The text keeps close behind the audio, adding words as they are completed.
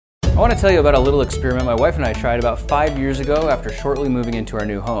want to tell you about a little experiment my wife and I tried about 5 years ago after shortly moving into our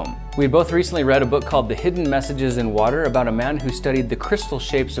new home. We had both recently read a book called The Hidden Messages in Water about a man who studied the crystal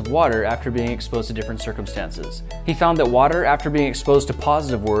shapes of water after being exposed to different circumstances. He found that water, after being exposed to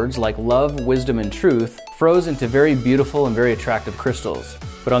positive words like love, wisdom, and truth, froze into very beautiful and very attractive crystals.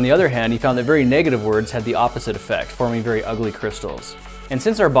 But on the other hand, he found that very negative words had the opposite effect, forming very ugly crystals. And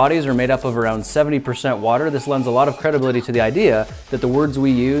since our bodies are made up of around 70% water, this lends a lot of credibility to the idea that the words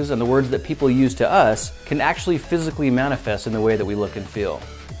we use and the words that people use to us can actually physically manifest in the way that we look and feel.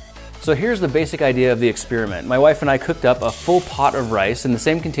 So here's the basic idea of the experiment. My wife and I cooked up a full pot of rice in the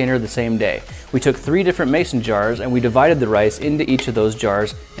same container the same day. We took 3 different mason jars and we divided the rice into each of those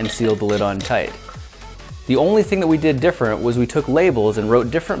jars and sealed the lid on tight. The only thing that we did different was we took labels and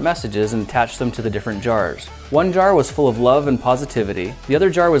wrote different messages and attached them to the different jars. One jar was full of love and positivity, the other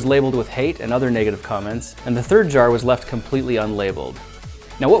jar was labeled with hate and other negative comments, and the third jar was left completely unlabeled.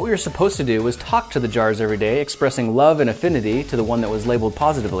 Now what we were supposed to do was talk to the jars every day, expressing love and affinity to the one that was labeled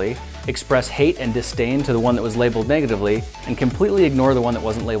positively, express hate and disdain to the one that was labeled negatively, and completely ignore the one that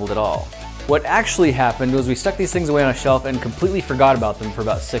wasn't labeled at all. What actually happened was we stuck these things away on a shelf and completely forgot about them for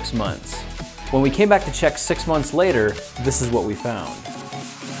about 6 months. When we came back to check 6 months later, this is what we found.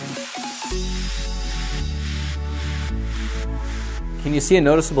 Can you see a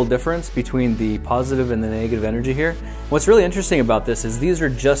noticeable difference between the positive and the negative energy here? What's really interesting about this is these are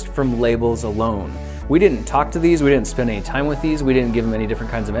just from labels alone. We didn't talk to these, we didn't spend any time with these, we didn't give them any different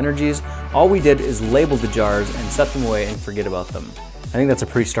kinds of energies. All we did is label the jars and set them away and forget about them. I think that's a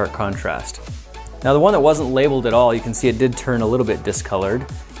pretty stark contrast. Now the one that wasn't labeled at all, you can see it did turn a little bit discolored.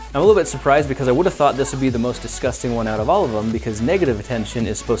 I'm a little bit surprised because I would have thought this would be the most disgusting one out of all of them because negative attention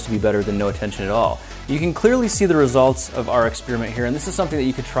is supposed to be better than no attention at all. You can clearly see the results of our experiment here, and this is something that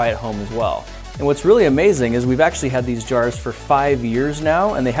you could try at home as well. And what's really amazing is we've actually had these jars for 5 years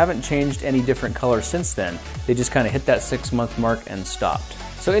now and they haven't changed any different color since then. They just kind of hit that 6-month mark and stopped.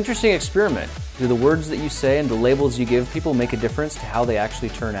 So interesting experiment. Do the words that you say and the labels you give people make a difference to how they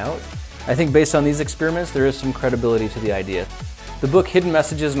actually turn out? I think based on these experiments there is some credibility to the idea. The book Hidden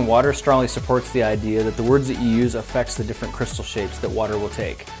Messages in Water strongly supports the idea that the words that you use affects the different crystal shapes that water will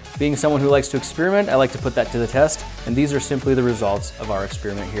take. Being someone who likes to experiment, I like to put that to the test, and these are simply the results of our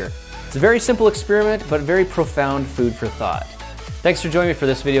experiment here. It's a very simple experiment, but very profound food for thought. Thanks for joining me for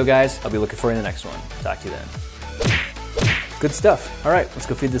this video, guys. I'll be looking for you in the next one. Talk to you then. Good stuff. All right, let's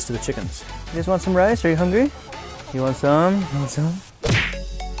go feed this to the chickens. You guys want some rice? Are you hungry? You want some? You want some?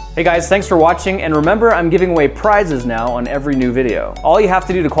 Hey guys, thanks for watching, and remember I'm giving away prizes now on every new video. All you have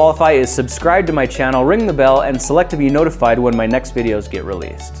to do to qualify is subscribe to my channel, ring the bell, and select to be notified when my next videos get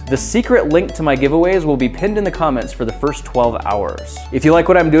released. The secret link to my giveaways will be pinned in the comments for the first 12 hours. If you like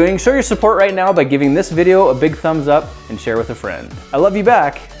what I'm doing, show your support right now by giving this video a big thumbs up and share with a friend. I love you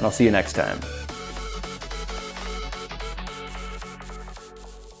back, and I'll see you next time.